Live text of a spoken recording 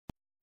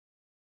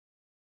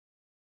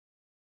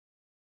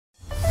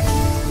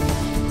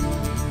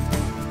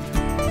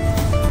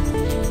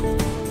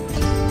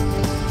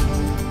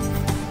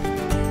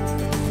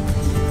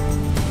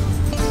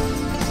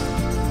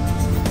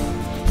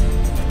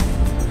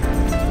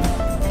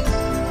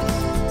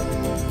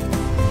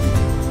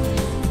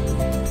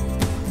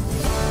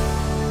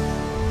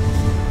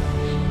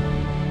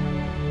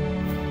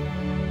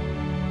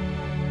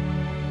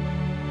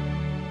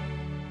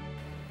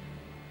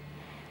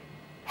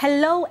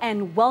Hello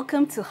and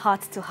welcome to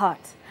Heart to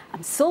Heart.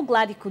 I'm so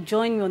glad you could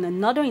join me on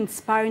another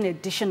inspiring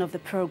edition of the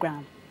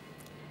program.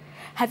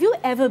 Have you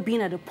ever been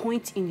at a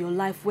point in your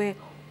life where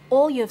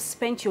all you have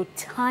spent your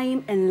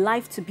time and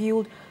life to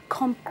build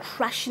come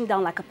crashing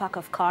down like a pack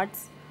of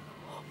cards?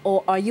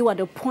 Or are you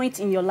at a point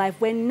in your life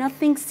where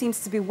nothing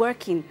seems to be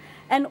working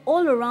and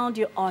all around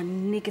you are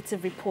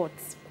negative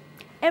reports?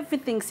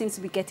 Everything seems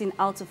to be getting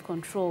out of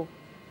control.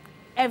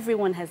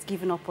 Everyone has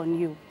given up on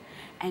you.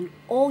 And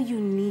all you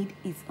need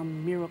is a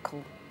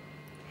miracle.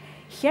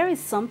 Here is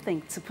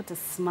something to put a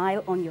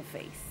smile on your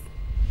face.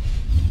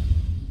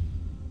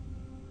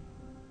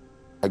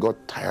 I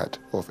got tired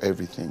of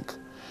everything.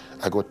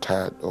 I got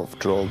tired of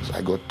drugs.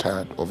 I got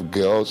tired of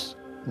girls.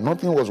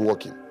 Nothing was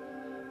working.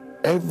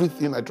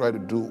 Everything I tried to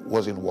do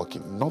wasn't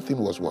working. Nothing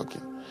was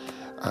working.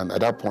 And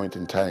at that point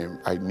in time,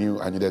 I knew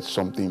I needed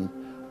something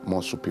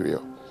more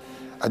superior.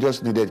 I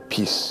just needed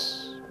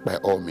peace by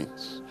all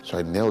means. So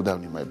I knelt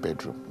down in my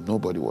bedroom.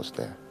 Nobody was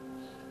there.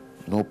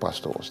 No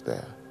pastor was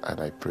there.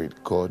 And I prayed,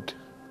 God,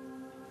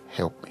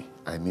 help me.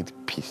 I need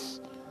peace.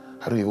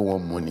 I don't even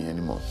want money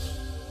anymore.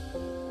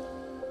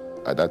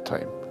 At that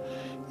time,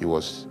 it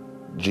was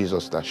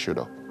Jesus that showed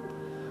up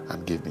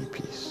and gave me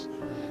peace.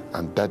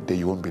 And that day,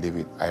 you won't believe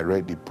it, I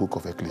read the book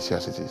of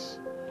Ecclesiastes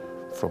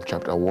from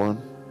chapter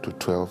 1 to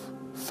 12,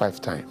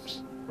 5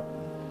 times.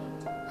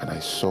 And I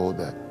saw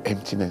the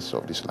emptiness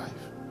of this life.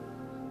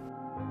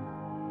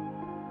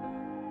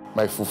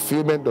 My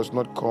fulfillment does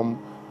not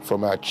come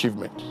from my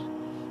achievement.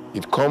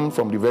 It comes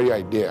from the very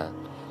idea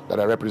that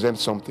I represent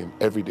something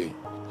every day.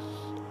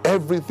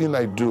 Everything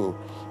I do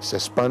is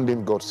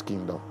expanding God's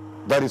kingdom.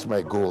 That is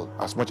my goal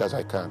as much as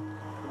I can.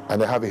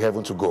 And I have a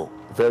heaven to go.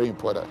 Very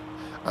important.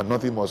 And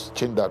nothing must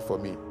change that for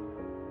me.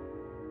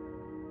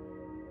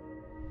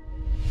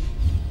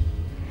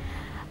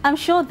 I'm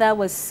sure that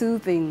was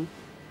soothing.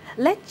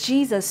 Let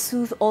Jesus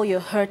soothe all your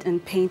hurt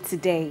and pain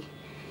today.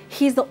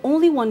 He's the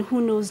only one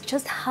who knows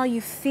just how you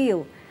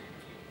feel.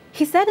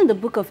 He said in the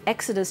book of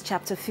Exodus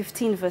chapter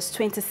 15 verse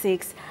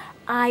 26,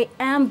 I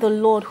am the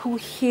Lord who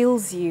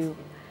heals you.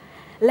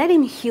 Let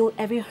him heal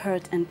every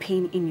hurt and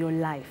pain in your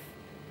life.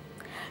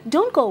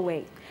 Don't go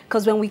away,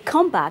 because when we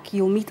come back,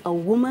 you'll meet a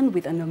woman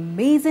with an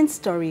amazing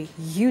story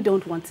you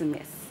don't want to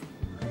miss.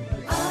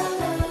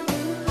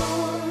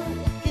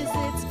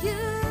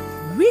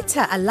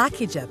 Rita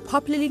Alakija,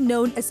 popularly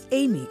known as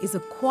Aimee, is a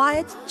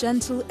quiet,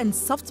 gentle and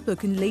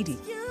soft-spoken lady.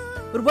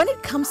 But when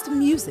it comes to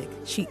music,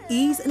 she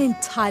is an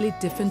entirely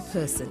different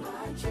person.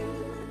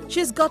 She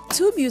has got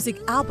 2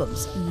 music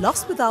albums,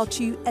 Lost Without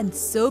You and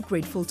So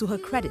Grateful to her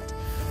credit,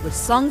 with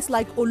songs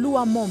like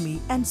Oluwamomi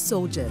and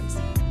Soldiers.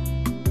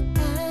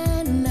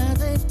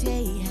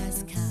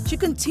 She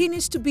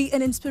continues to be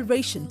an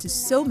inspiration to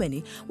so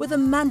many with a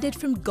mandate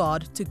from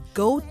God to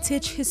go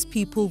teach his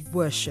people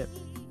worship.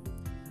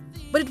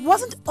 But it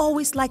wasn't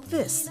always like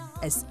this,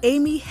 as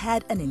Aimee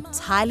had an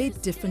entirely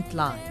different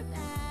life.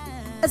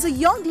 As a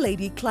young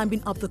lady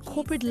climbing up the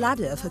corporate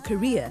ladder of her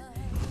career,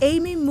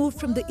 Aimee moved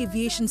from the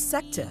aviation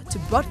sector to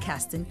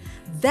broadcasting,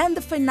 then the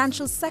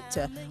financial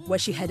sector, where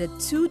she headed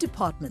 2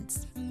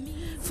 departments.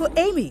 For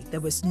Aimee,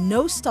 there was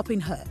no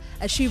stopping her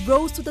as she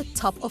rose to the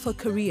top of her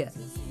career.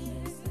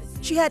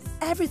 She had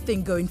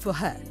everything going for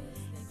her.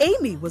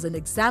 Aimee was an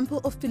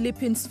example of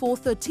Philippians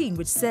 4:13,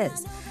 which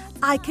says,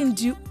 I can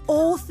do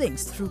all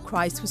things through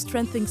Christ who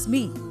strengthens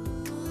me.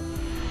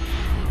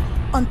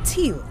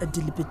 Until a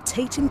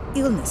debilitating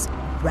illness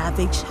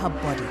ravaged her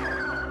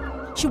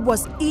body. She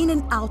was in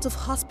and out of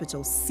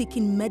hospital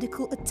seeking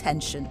medical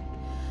attention.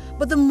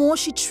 But the more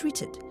she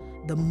treated,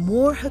 the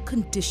more her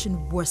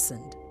condition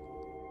worsened.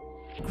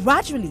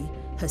 Gradually,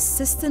 her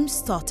system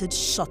started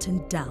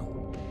shutting down.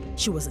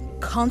 She was in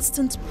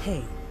constant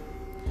pain.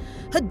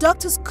 Her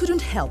doctors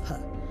couldn't help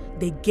her.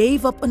 They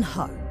gave up on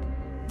her.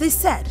 They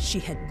said she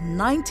had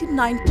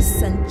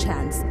 99%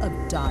 chance of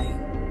dying.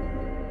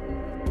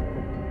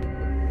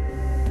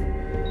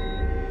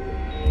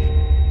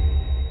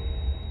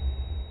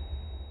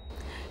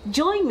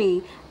 Join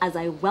me as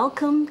I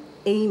welcome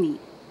Aimee.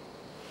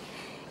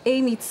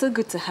 Aimee, it's so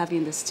good to have you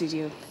in the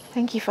studio.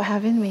 Thank you for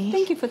having me.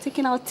 Thank you for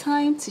taking our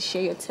time to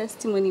share your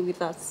testimony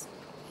with us.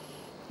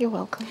 You're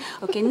welcome.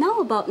 Okay, now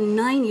about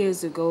 9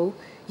 years ago,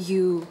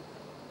 you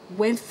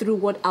went through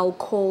what I'll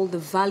call the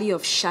valley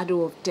of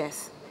shadow of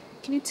death.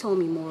 Can you tell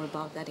me more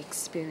about that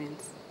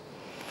experience?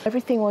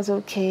 Everything was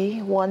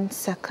okay, 1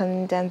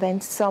 second, and then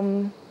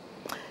some.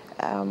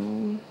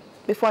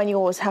 Before I knew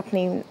what was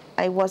happening,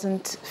 I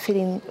wasn't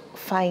feeling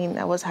fine.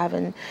 I was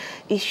having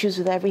issues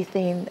with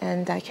everything,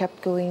 and I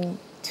kept going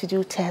to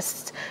do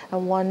tests.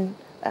 And one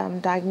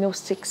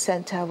diagnostic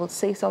center will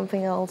say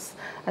something else,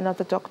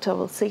 another doctor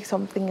will say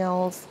something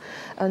else,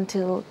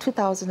 until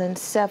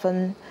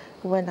 2007,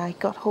 when I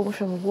got home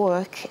from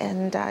work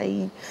and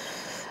I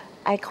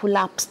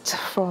collapsed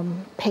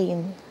from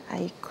pain.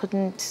 I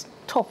couldn't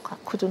talk, I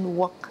couldn't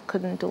walk, I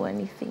couldn't do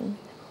anything.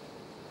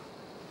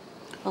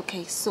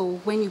 Okay, so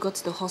when you got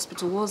to the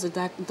hospital, what was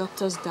the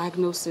doctor's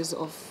diagnosis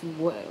of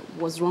what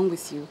was wrong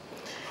with you?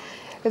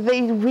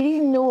 They really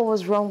didn't know what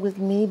was wrong with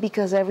me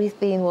because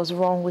everything was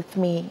wrong with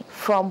me.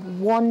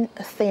 From one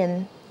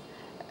thing,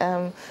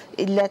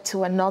 it led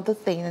to another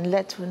thing and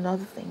led to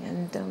another thing.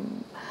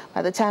 And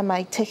by the time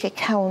I take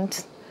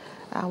account,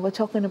 we're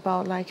talking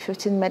about like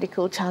 15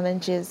 medical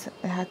challenges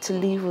I had to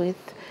live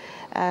with.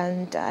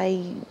 And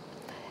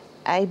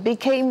I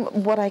became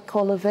what I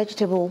call a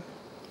vegetable,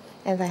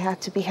 and I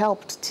had to be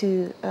helped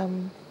to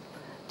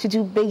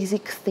do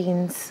basic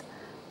things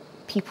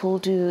people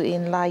do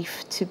in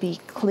life, to be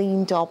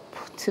cleaned up,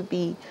 to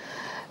be,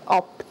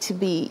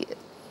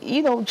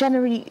 you know,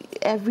 generally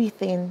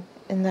everything.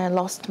 And I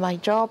lost my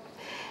job,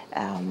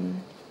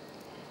 and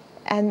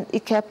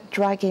it kept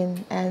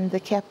dragging, and they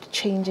kept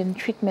changing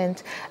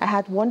treatment. I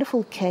had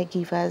wonderful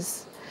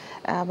caregivers.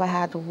 I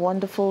had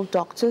wonderful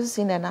doctors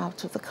in and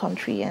out of the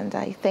country, and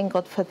I thank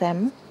God for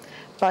them.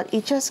 But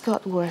it just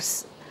got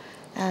worse.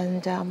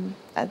 And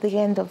at the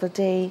end of the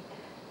day,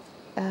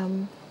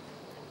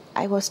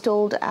 I was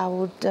told I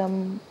would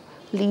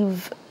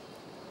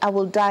I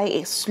will die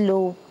a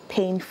slow,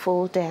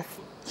 painful death.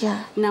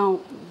 Yeah. Now,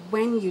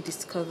 when you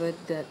discovered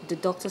that the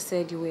doctor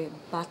said you were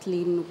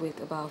battling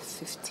with about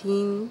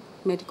 15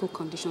 medical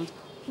conditions,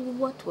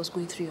 what was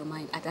going through your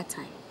mind at that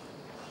time?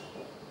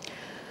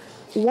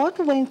 What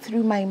went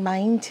through my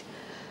mind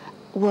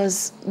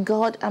was,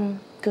 God, I'm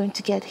going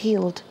to get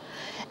healed.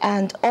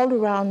 And all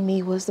around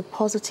me was the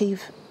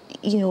positive,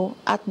 you know,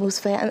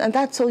 atmosphere. And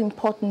that's so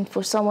important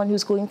for someone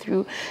who's going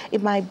through,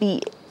 it might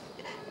be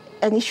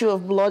an issue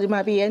of blood, it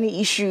might be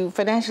any issue,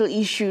 financial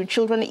issue,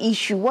 children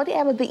issue,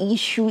 whatever the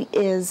issue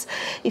is.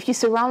 If you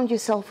surround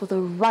yourself with the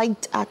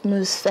right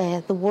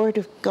atmosphere, the Word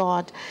of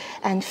God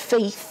and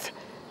faith,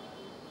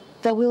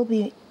 there will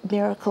be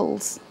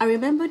miracles. I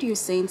remembered you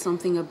saying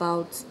something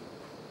about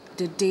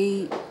the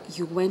day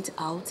you went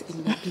out and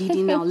you were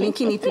bleeding now,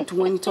 linking it with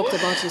when you talked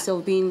about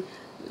yourself being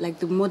like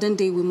the modern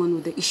day woman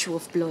with the issue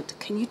of blood.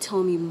 Can you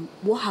tell me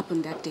what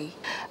happened that day?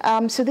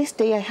 So this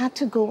day I had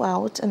to go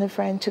out, and a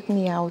friend took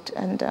me out,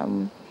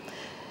 and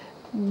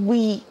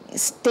we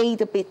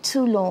stayed a bit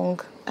too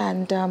long.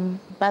 And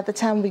by the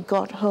time we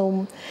got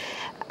home,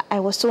 I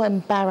was so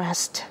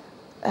embarrassed.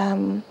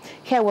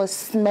 Hair was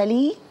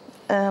smelly,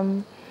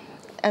 and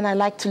I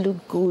like to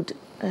look good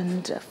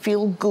and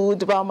feel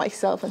good about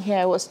myself. And here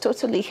I was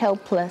totally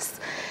helpless,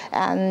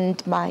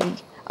 and my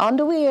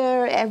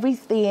underwear,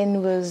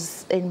 everything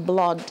was in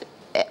blood.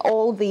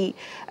 All the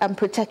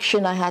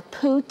protection I had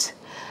put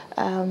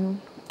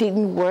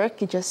didn't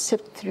work. It just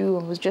sipped through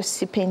and was just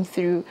sipping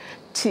through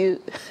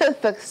to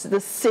the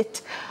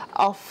seat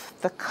of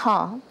the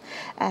car.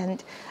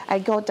 And I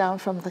got down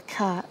from the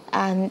car,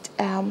 and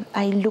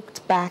I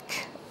looked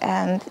back,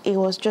 and it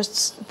was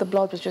just, the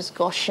blood was just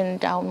gushing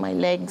down my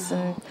legs.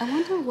 And I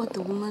wonder what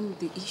the woman with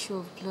the issue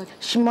of blood...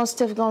 She must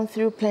have gone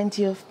through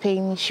plenty of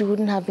pain. She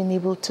wouldn't have been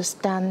able to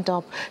stand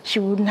up. She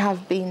wouldn't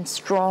have been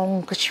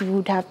strong. She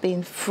would have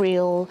been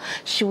frail.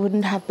 She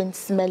wouldn't have been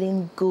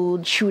smelling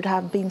good. She would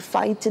have been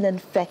fighting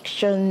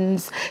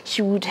infections.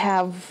 She would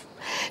have...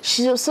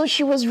 So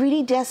she was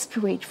really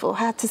desperate for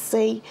her to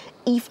say,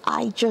 if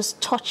I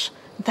just touch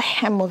the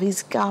hem of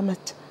his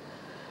garment.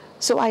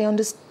 So I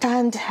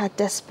understand her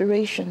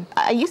desperation.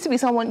 I used to be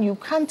someone, you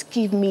can't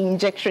give me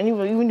injection,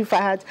 even if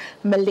I had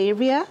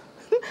malaria,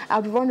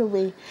 I'd run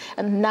away.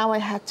 And now I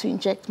had to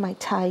inject my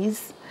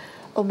thighs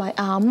or my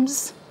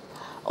arms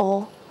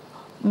or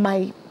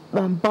my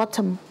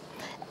bottom.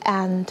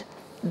 And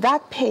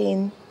that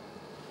pain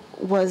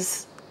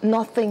was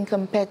nothing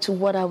compared to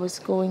what I was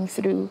going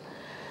through.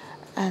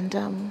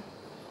 And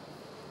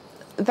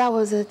that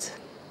was it.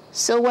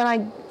 So when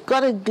I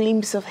got a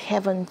glimpse of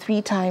heaven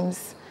 3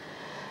 times,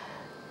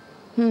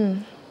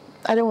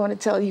 I don't want to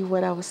tell you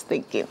what I was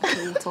thinking.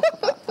 We'll talk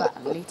about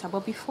that later.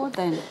 But before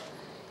then,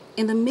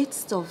 in the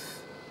midst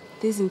of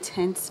this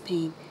intense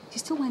pain, you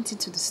still went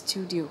into the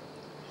studio.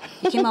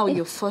 You came out with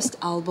your first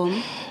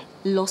album,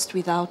 Lost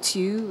Without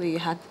You, where you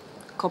had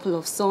a couple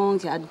of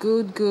songs. You had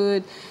Good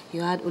Good,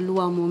 you had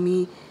Oluwa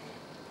Momi.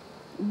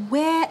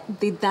 Where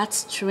did that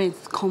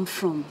strength come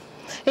from?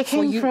 It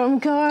came from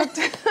God.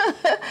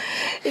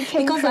 It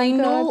came because from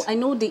God. I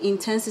know the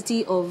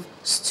intensity of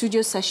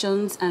studio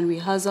sessions and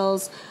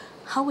rehearsals.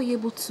 How were you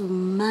able to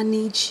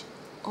manage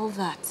all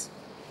that?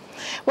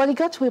 Well, it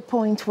got to a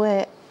point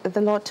where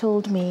the Lord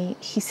told me,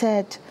 He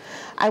said,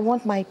 I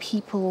want my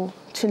people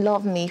to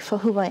love me for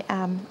who I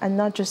am, and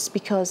not just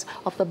because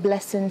of the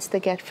blessings they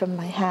get from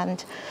my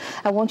hand.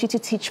 I want you to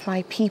teach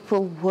my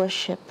people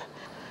worship.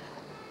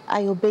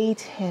 I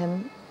obeyed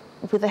Him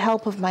with the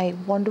help of my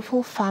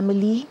wonderful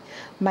family,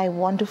 my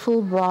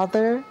wonderful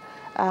brother.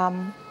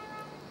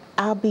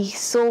 I'll be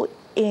so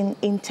in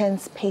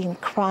intense pain,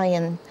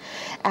 crying,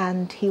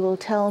 and he will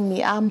tell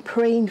me, I'm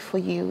praying for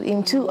you.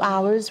 In 2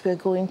 hours, we're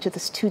going to the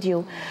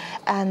studio,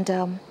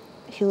 and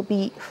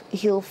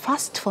he'll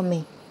fast for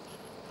me.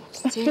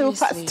 Seriously? He'll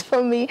fast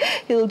for me.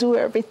 He'll do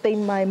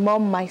everything. My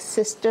mom, my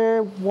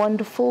sister,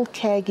 wonderful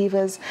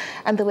caregivers,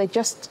 and they were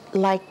just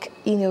like,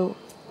 you know,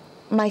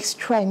 my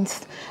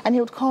strength. And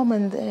he would come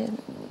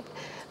and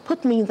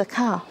put me in the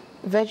car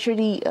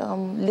virtually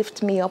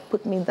lift me up,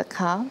 put me in the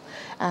car,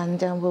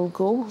 and we'll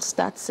go,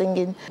 start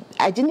singing.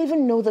 I didn't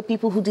even know the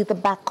people who did the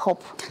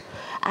backup.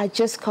 I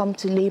just come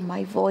to lay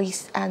my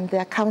voice, and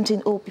they're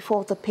counting, oh,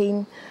 before the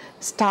pain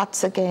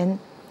starts again.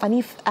 And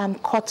if I'm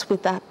caught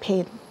with that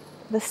pain,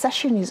 the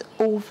session is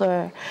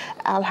over.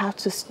 I'll have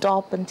to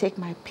stop and take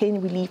my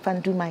pain relief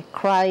and do my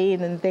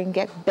crying and then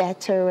get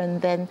better,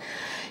 and then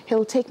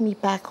he'll take me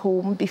back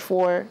home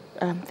before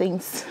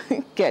things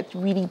get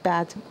really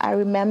bad. I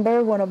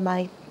remember one of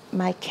my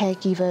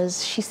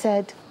caregivers, she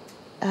said,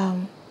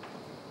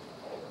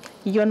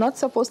 you're not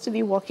supposed to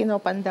be walking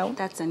up and down.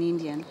 That's an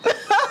Indian.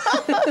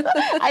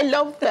 I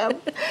love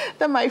them.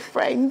 They're my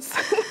friends.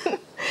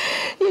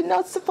 You're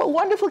not supposed,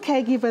 wonderful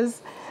caregivers,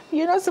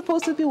 you're not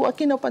supposed to be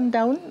walking up and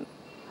down.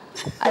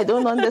 I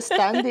don't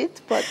understand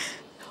it, but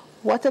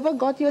whatever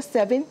God you're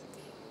serving,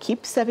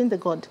 keep serving the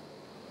God.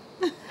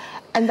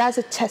 And that's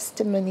a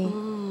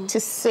testimony to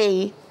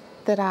say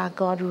that our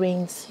God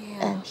reigns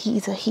and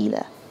He's a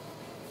healer.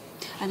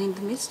 And in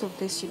the midst of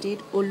this, you did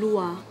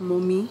Oluwa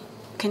Momi.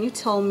 Can you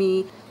tell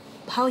me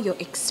how your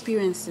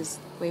experiences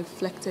were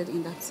reflected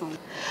in that song?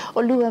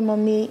 Oluwa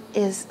Momi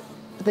is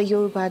the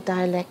Yoruba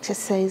dialect. It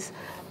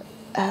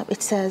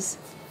says,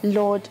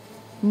 Lord,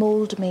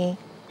 mold me.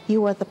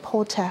 You are the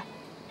potter,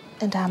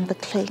 and I'm the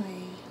clay.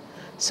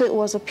 So it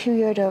was a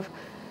period of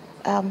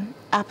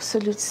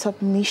absolute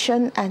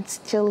submission and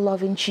still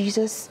loving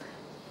Jesus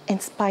in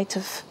spite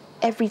of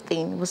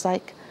everything. It was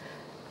like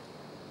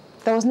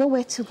there was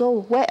nowhere to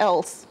go. Where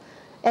else?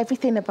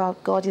 Everything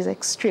about God is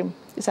extreme.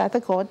 It's either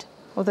God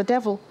or the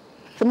devil.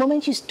 The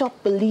moment you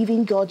stop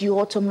believing God, you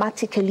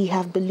automatically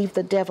have believed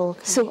the devil.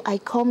 So I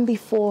come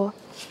before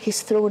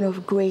His throne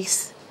of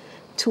grace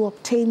to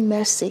obtain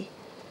mercy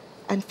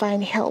and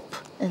find help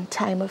in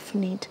time of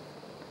need.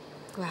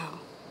 Wow.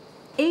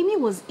 Aimee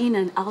was in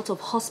and out of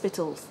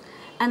hospitals,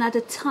 and at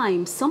the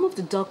time, some of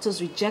the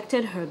doctors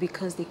rejected her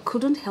because they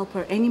couldn't help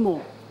her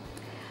anymore.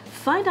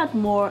 Find out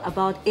more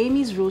about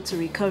Aimee's road to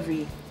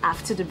recovery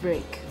after the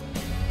break.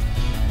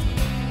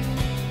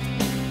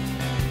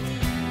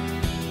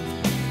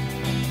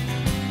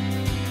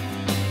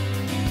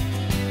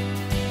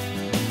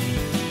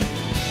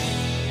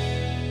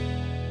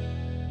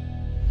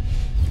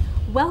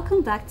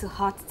 Welcome back to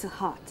Heart to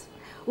Heart.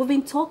 We've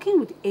been talking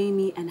with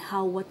Aimee and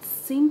how what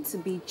seemed to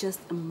be just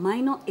a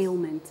minor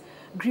ailment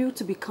grew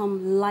to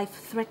become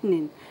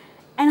life-threatening,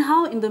 and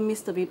how in the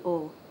midst of it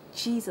all,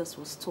 Jesus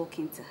was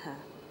talking to her.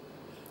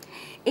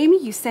 Aimee,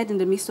 you said in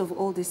the midst of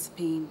all this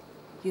pain,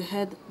 you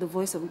heard the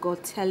voice of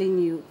God telling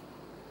you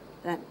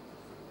that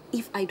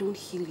if I don't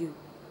heal you,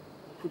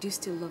 would you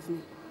still love me?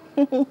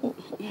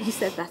 You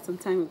said that some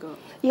time ago.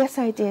 Yes,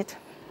 I did.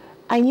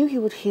 I knew He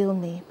would heal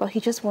me, but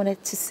He just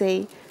wanted to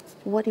say,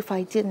 what if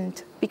I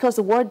didn't? Because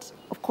the word,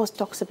 of course,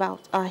 talks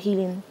about our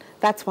healing.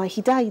 That's why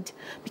He died,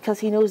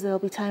 because He knows there will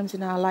be times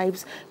in our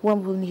lives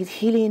when we'll need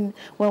healing,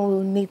 when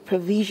we'll need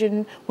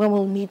provision, when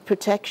we'll need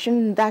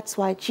protection. That's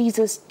why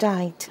Jesus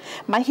died.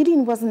 My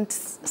healing wasn't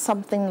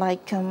something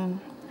like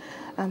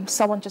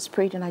someone just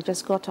prayed and I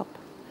just got up.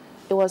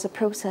 It was a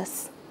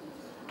process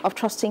of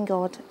trusting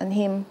God and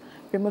Him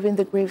removing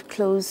the grave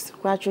clothes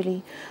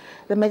gradually.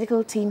 The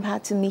medical team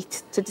had to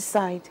meet to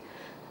decide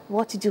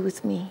what to do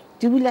with me.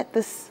 Do we let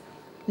this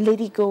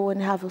lady go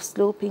and have a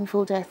slow,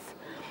 painful death?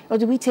 Or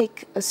do we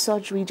take a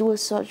surgery, do a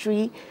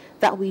surgery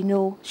that we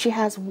know she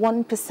has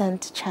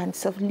 1%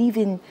 chance of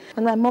living?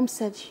 And my mom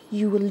said,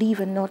 you will live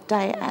and not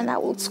die. And I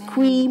would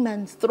scream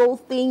and throw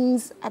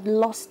things. I'd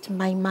lost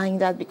my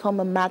mind. I'd become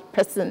a mad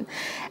person.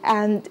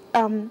 And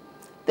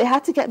they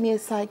had to get me a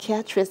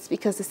psychiatrist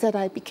because they said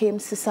I became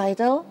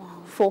suicidal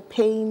for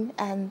pain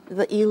and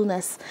the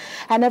illness.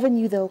 I never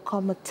knew there would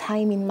come a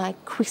time in my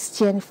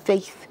Christian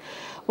faith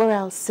where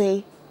I'll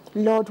say,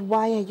 Lord,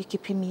 why are you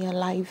keeping me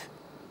alive?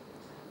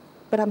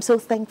 But I'm so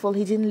thankful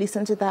He didn't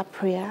listen to that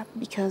prayer,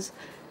 because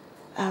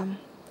I'm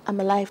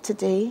alive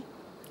today.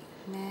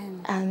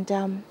 Amen.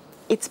 And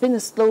it's been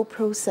a slow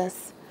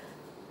process.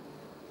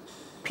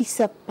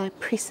 Precept by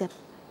precept,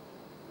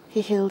 He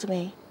healed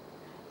me.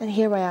 And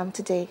here I am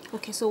today.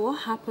 Okay, so what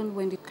happened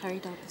when they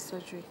carried out the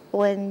surgery?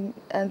 When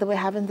they were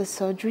having the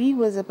surgery,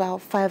 was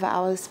about 5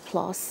 hours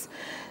plus.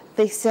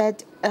 They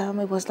said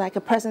it was like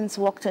a presence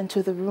walked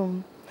into the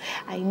room.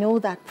 I know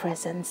that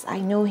presence. I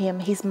know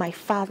Him. He's my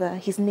Father.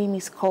 His name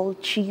is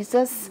called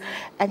Jesus,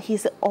 and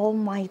He's the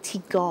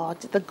Almighty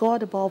God, the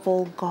God above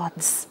all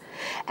gods.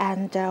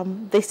 And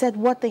they said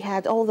what they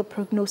had, all the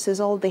prognosis,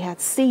 all they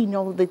had seen,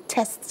 all the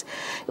tests,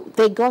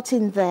 they got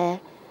in there,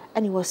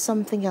 and it was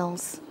something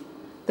else.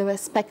 They were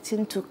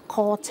expecting to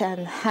cut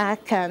and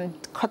hack and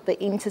cut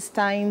the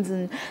intestines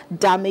and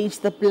damage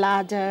the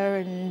bladder.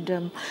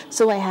 And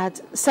so I had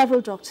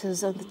several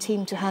doctors on the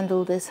team to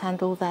handle this,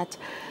 handle that.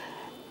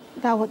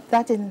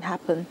 That didn't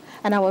happen.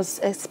 And I was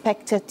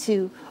expected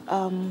to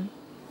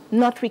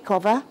not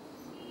recover,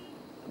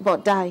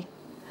 but die.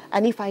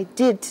 And if I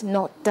did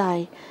not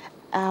die,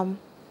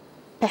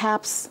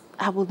 perhaps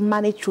I would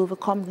manage to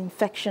overcome the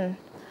infection.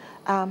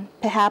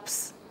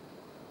 Perhaps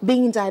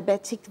being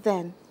diabetic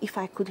then, if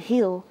I could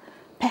heal,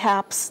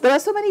 perhaps. There are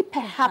so many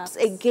perhaps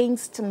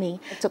against me.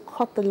 To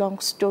cut the long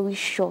story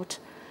short,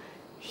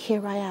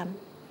 here I am.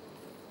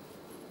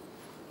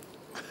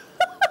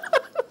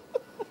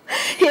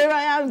 Here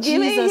I am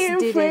giving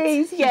him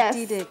praise. Yes,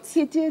 he did it.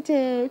 He did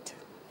it.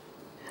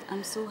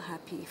 I'm so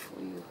happy for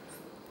you.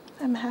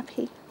 I'm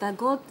happy. That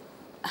God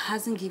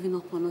hasn't given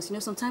up on us. You know,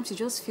 sometimes you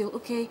just feel,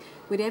 okay,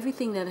 with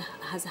everything that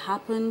has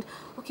happened,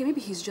 okay, maybe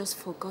he's just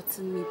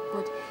forgotten me,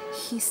 but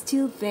he's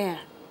still there.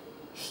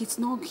 He's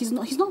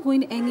not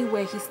going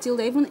anywhere. He's still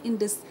there. Even in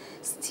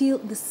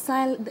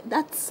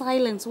that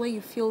silence where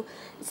you feel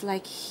it's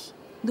like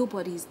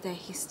nobody's there,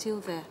 he's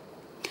still there.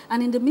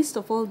 And in the midst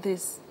of all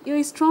this, you're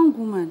a strong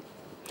woman.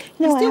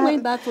 No, you still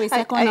went back for a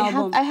second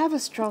album. I have a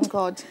strong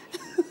God.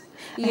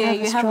 Yeah,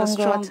 you have a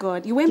strong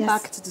God. You went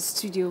back to the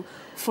studio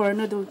for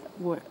another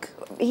work.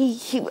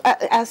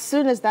 As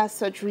soon as that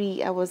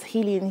surgery, I was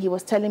healing, he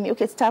was telling me,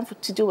 okay, it's time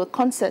to do a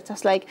concert. I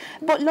was like,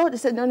 but Lord, he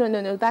said,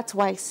 no, that's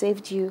why I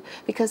saved you,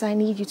 because I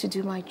need you to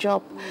do my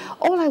job.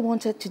 All I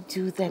wanted to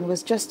do then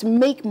was just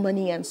make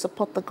money and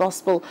support the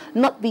gospel,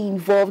 not be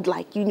involved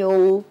like, you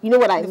know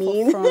what I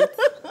mean?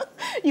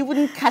 You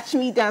wouldn't catch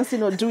me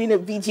dancing or doing a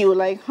video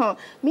like, huh.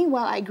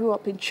 Meanwhile, I grew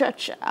up in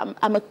church.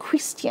 I'm a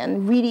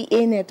Christian, really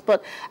in it,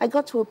 but I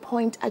got to a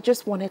point I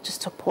just wanted to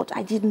support.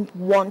 I didn't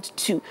want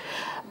to,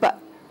 but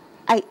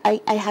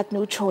I had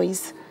no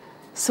choice.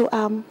 So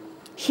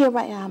here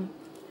I am,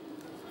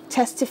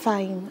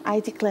 testifying.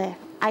 I declare,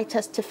 I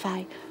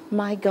testify,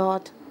 my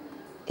God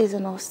is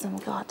an awesome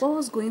God. What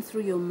was going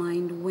through your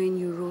mind when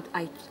you wrote,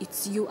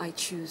 It's You I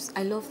Choose?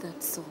 I love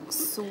that song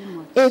so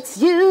much. It's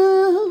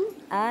you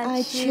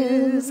I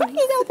choose.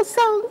 You know the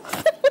song.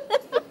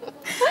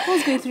 What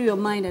was going through your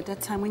mind at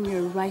that time when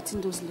you were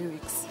writing those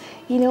lyrics?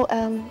 You know,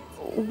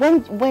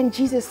 when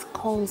Jesus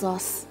calls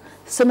us,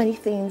 so many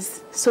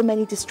things, so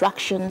many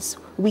distractions.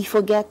 We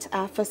forget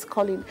our first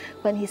calling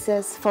when he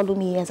says, follow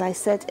me, as I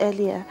said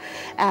earlier.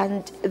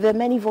 And there are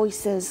many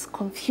voices,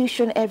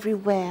 confusion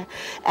everywhere.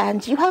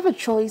 And you have a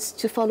choice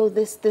to follow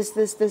this. There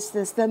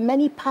are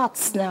many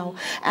paths now,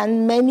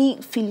 and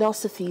many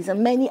philosophies,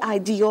 and many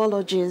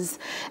ideologies.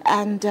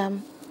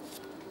 And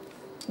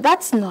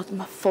that's not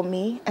for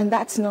me, and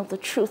that's not the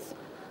truth.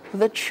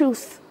 The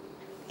truth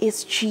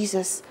is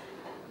Jesus.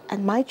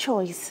 And my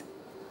choice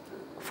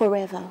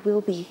forever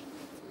will be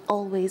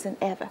always and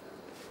ever,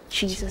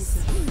 Jesus.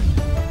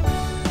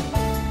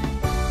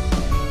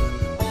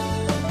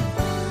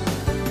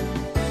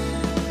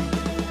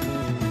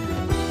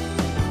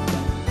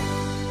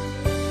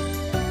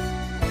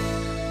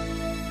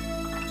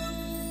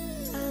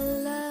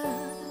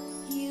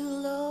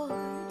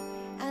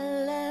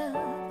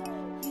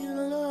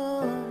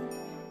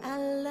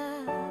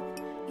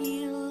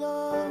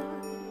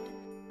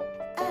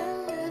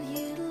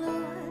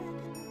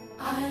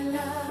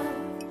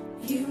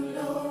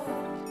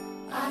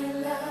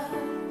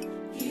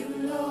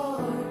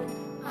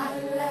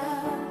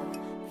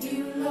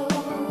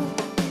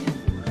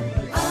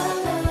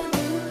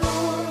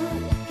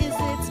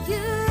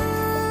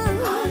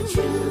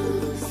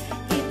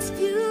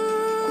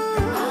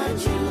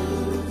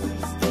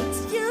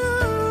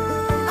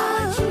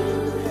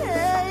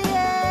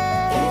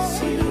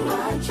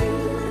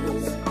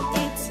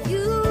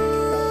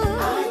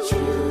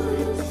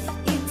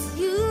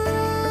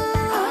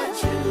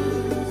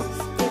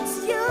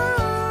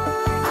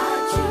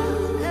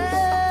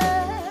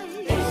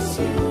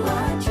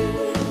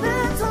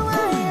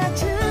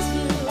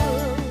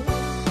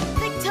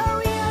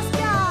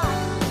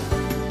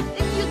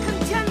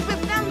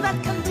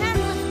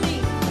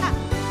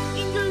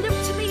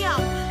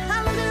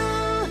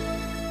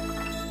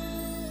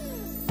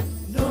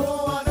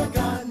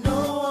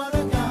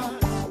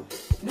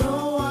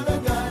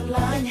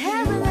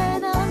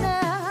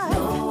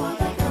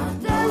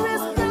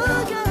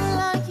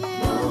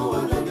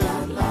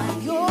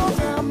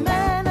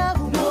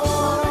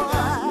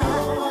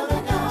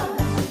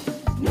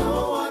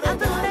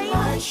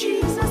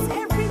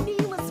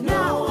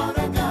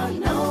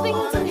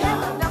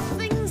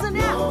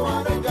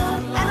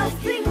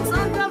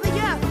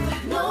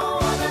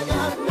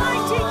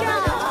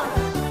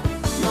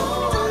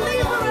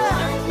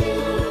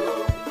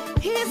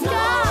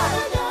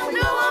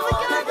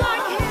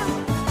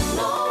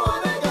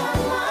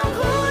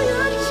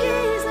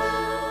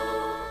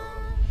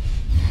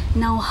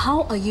 Now,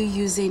 how are you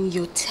using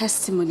your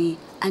testimony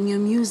and your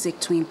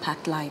music to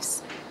impact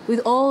lives? With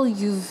all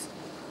you've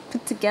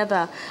put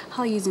together,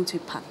 how are you using to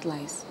impact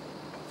lives?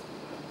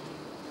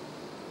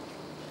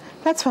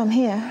 That's why I'm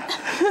here.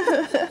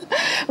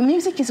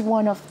 Music is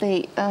one of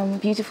the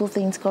beautiful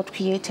things God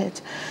created.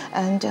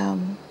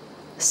 And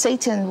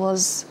Satan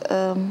was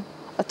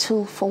a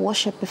tool for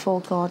worship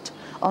before God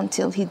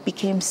until he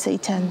became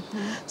Satan.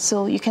 Mm-hmm.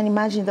 So you can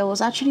imagine there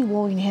was actually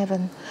war in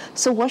heaven.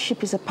 So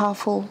worship is a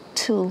powerful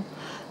tool.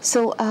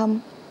 So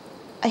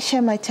I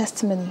share my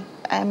testimony.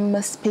 I'm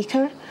a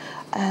speaker,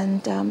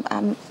 and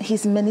I'm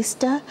his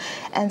minister,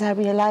 and I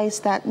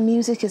realized that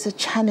music is a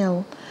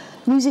channel.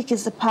 Music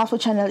is a powerful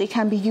channel. It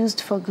can be used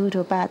for good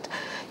or bad.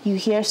 You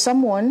hear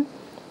someone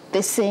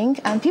they sing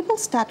and people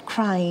start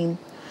crying.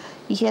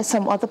 You hear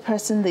some other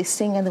person, they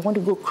sing and they want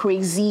to go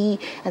crazy,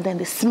 and then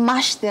they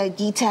smash their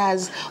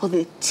guitars, or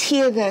they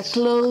tear their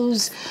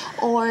clothes,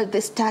 or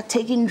they start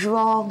taking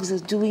drugs or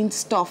doing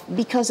stuff,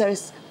 because there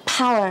is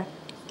power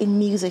in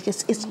music.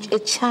 It's a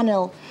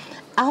channel.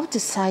 I've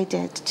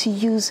decided to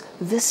use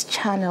this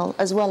channel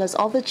as well as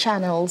other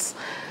channels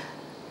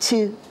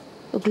to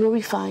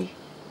glorify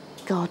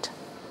God.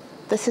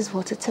 This is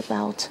what it's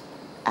about.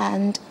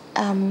 And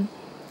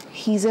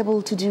He's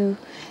able to do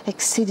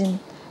exceeding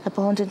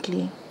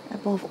abundantly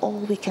above all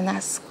we can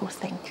ask or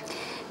think.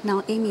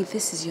 Now, Aimee,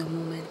 this is your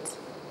moment.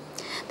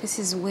 This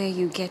is where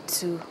you get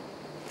to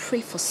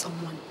pray for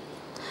someone.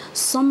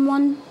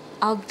 Someone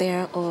out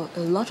there, or a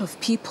lot of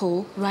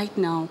people right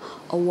now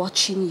are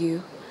watching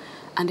you,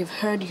 and they've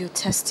heard your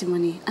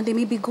testimony, and they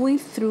may be going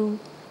through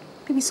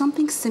maybe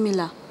something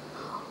similar.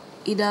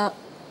 Either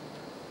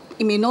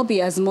it may not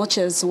be as much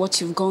as what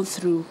you've gone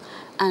through,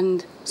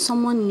 and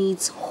someone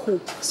needs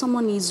hope,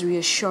 someone needs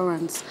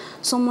reassurance,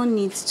 someone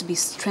needs to be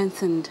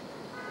strengthened.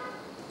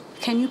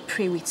 Can you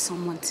pray with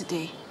someone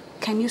today?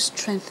 Can you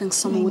strengthen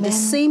someone with the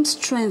same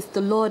strength the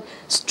Lord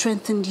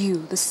strengthened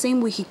you, the same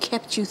way He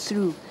kept you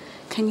through?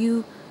 Can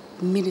you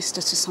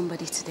minister to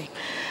somebody today?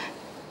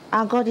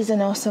 Our God is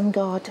an awesome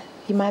God.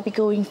 You might be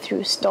going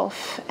through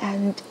stuff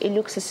and it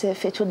looks as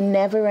if it would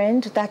never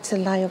end. That's a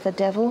lie of the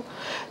devil.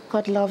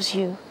 God loves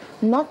you.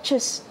 Not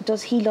just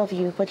does He love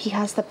you, but He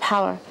has the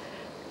power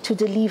to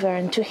deliver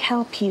and to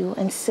help you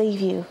and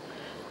save you.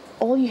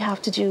 All you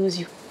have to do is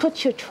you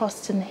put your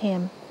trust in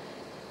Him,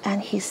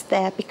 and He's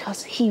there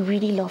because He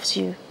really loves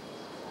you.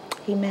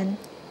 Amen.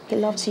 He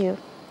loves you.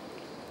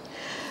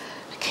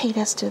 Okay,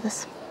 let's do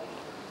this.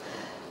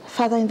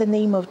 Father, in the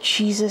name of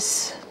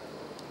Jesus,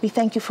 we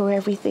thank You for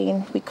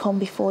everything. We come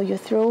before Your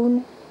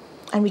throne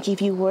and we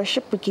give You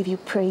worship, we give You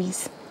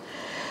praise.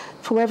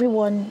 For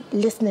everyone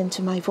listening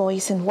to my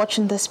voice and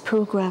watching this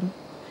program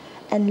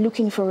and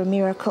looking for a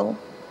miracle,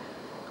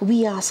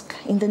 we ask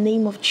in the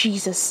name of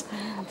Jesus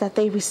that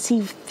they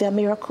receive their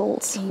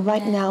miracles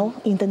right now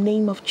in the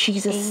name of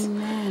Jesus.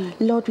 Amen.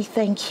 Lord, we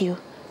thank You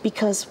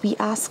because we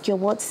ask, Your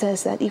word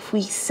says that if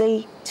we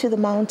say to the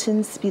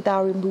mountains, be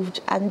thou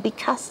removed, and be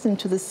cast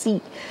into the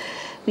sea,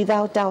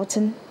 without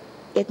doubting,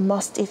 it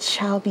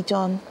shall be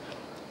done.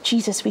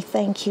 Jesus, we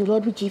thank You.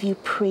 Lord, we give You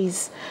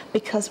praise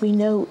because we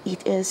know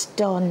it is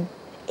done.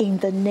 In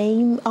the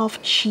name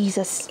of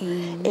Jesus.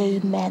 Amen.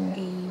 Amen.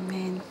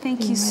 Amen.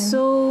 Thank you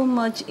so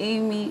much,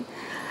 Aimee.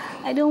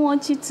 I don't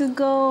want you to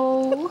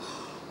go.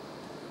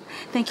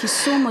 Thank you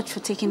so much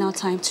for taking our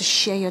time to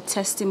share your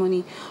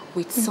testimony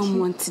with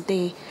someone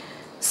today.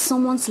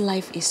 Someone's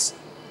life is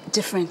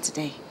different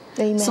today.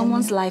 Amen.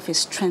 Someone's life is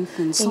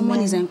strengthened. Someone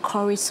is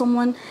encouraged.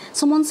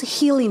 Someone's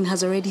healing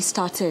has already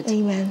started.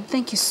 Amen.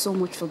 Thank you so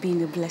much for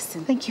being a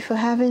blessing. Thank you for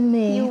having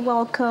me. You're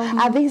welcome.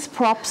 Are these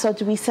props or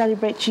do we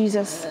celebrate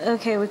Jesus?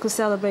 Okay, we could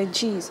celebrate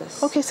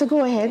Jesus. Okay, so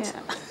go ahead. Yeah.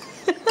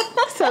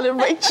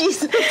 Celebrate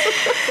Jesus.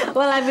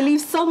 Well, I believe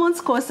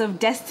someone's course of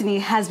destiny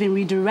has been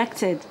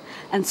redirected,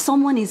 and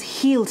someone is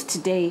healed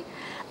today,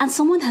 and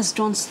someone has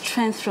drawn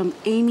strength from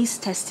Aimee's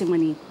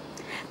testimony.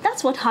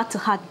 That's what Heart to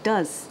Heart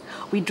does.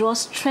 We draw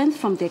strength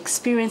from the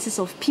experiences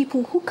of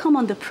people who come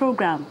on the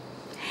program.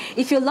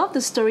 If you love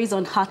the stories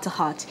on Heart to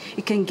Heart,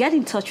 you can get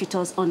in touch with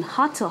us on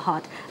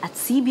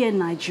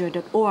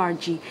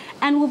hearttoheart@cbnnigeria.org,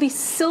 and we'll be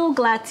so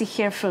glad to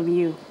hear from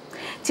you.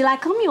 Till I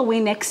come your way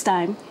next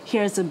time,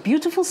 here's a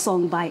beautiful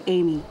song by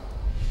Aimee.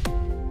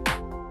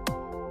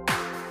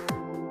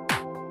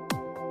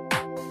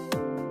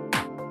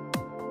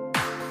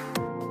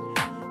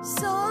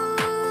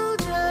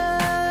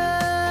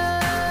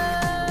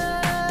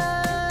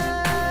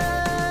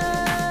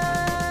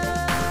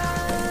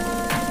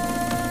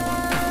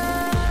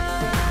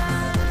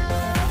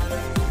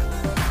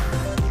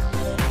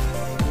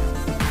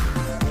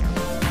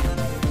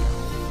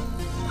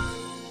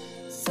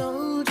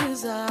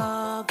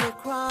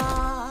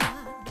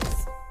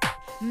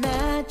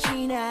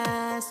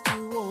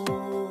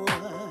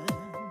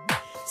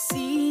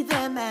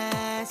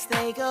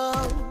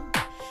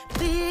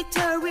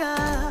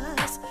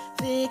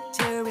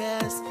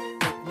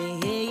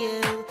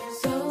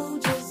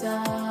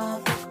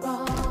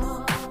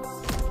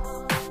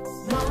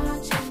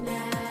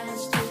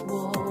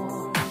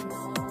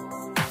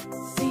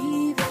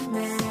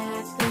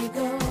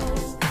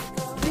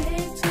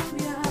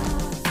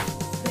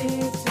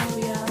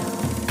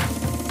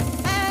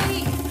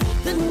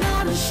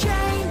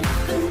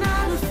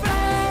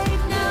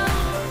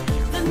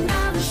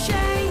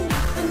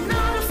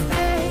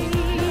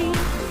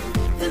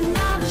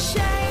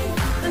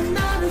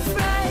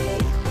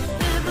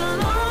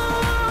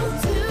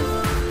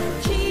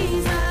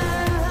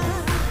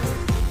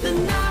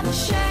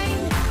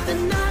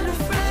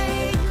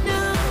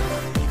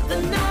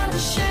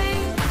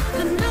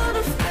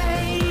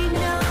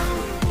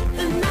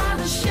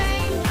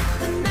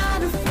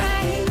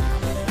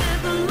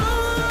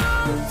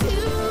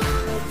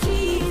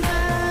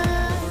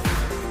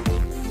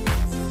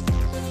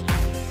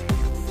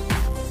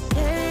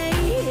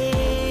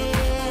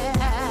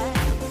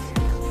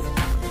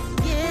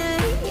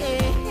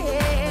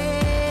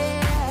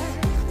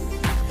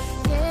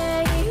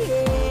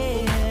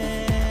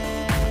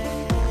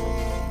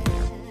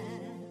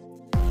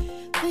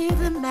 Feel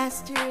the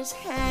master's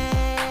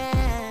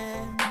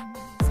hands,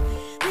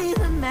 feel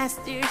the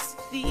master's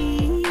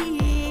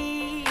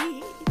feet,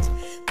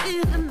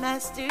 feel the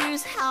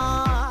master's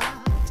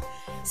heart,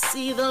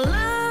 see the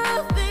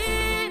love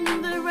in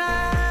the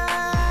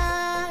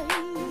eyes.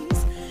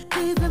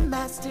 Feel the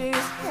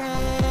master's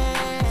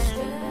hands,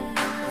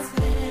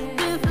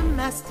 feel the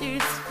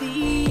master's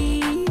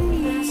feet,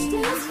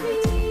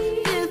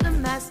 feel the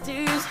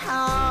master's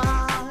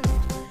heart.